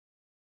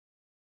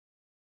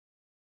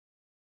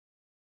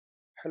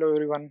Hello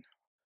everyone,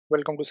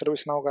 welcome to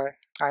ServiceNow guy.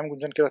 I am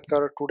Gunjan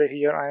Kiratkar. Today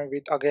here I am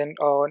with again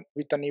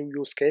with a new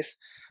use case,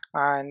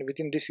 and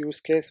within this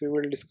use case we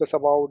will discuss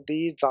about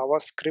the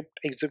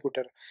JavaScript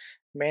Executor.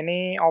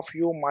 Many of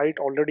you might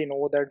already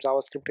know that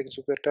JavaScript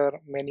Executor.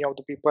 Many of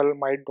the people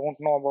might don't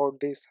know about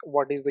this.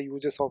 What is the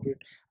uses of it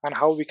and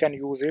how we can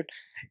use it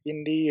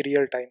in the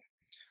real time.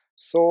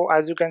 So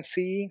as you can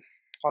see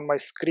on my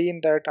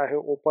screen that I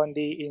have opened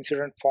the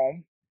incident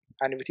form,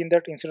 and within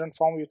that incident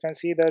form you can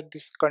see that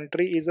this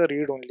country is a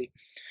read only.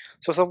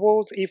 So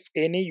suppose if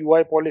any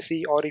UI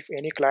policy or if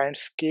any client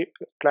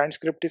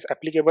script is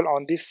applicable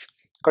on this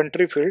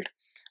country field,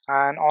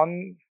 and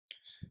on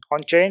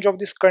change of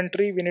this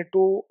country we need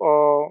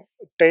to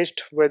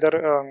test whether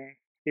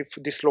if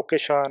this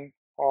location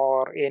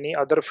or any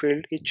other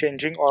field is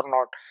changing or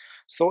not.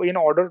 So in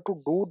order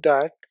to do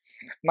that,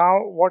 now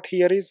what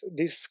here is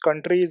this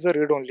country is a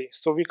read only,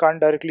 so we can't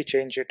directly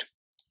change it.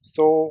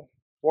 So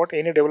what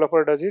any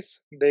developer does is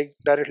they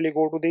directly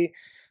go to the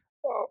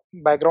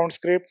background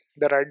script.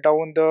 They write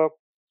down the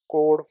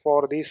code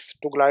for this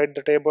to glide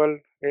the table,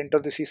 enter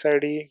the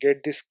sysid,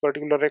 get this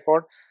particular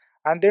record,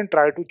 and then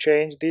try to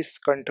change this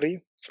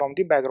country from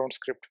the background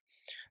script.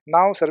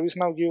 Now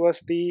ServiceNow give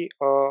us the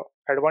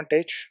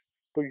advantage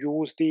to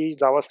use the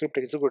JavaScript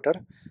executor,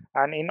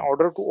 and in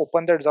order to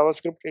open that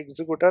JavaScript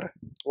executor,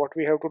 what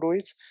we have to do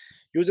is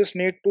you just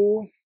need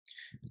to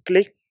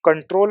click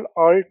Control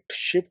Alt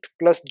Shift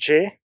plus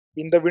J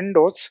in the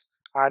Windows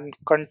and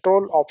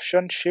Control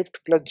Option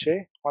Shift plus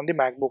J on the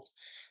MacBook.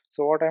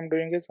 So what I'm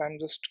doing is I'm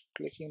just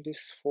clicking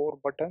these four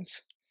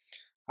buttons,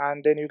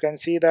 and then you can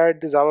see that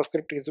the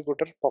JavaScript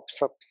executor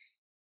pops up.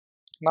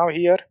 Now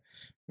here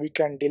we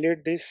can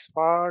delete this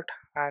part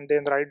and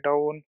then write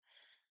down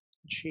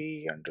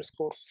g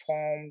underscore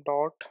form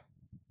dot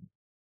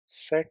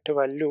set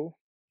value,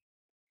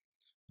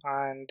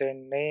 and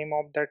then name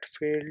of that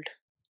field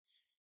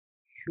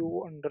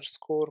u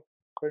underscore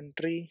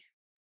country,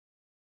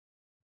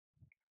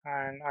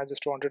 and I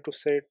just wanted to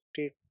set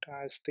it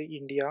as the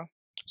India.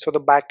 So the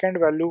backend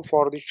value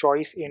for the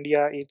choice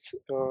India is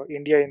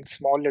India in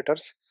small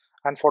letters,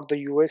 and for the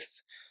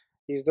US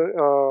is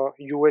the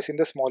US in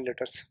the small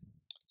letters.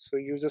 So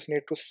you just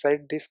need to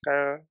set this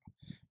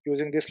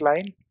using this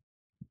line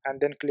and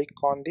then click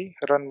on the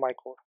run my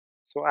code.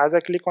 So as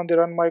I click on the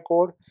run my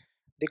code,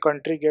 the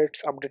country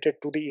gets updated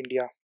to the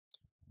India.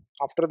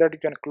 After that you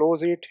can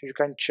close it. You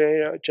can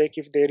check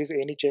if there is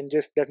any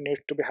changes that need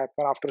to be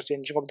happen after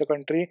changing of the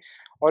country,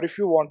 or if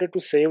you wanted to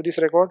save this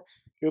record,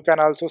 you can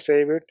also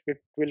save it.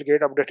 It will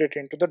get updated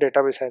into the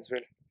database as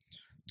well.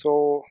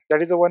 So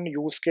that is the one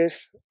use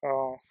case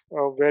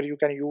where you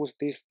can use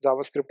this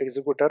JavaScript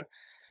executor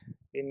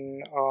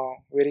in a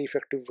very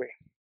effective way.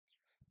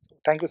 So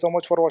thank you so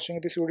much for watching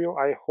this video.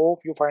 I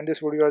hope you find this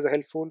video as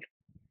helpful.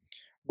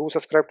 Do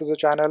subscribe to the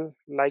channel,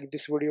 like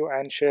this video,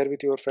 and share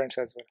with your friends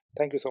as well.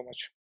 Thank you so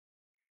much.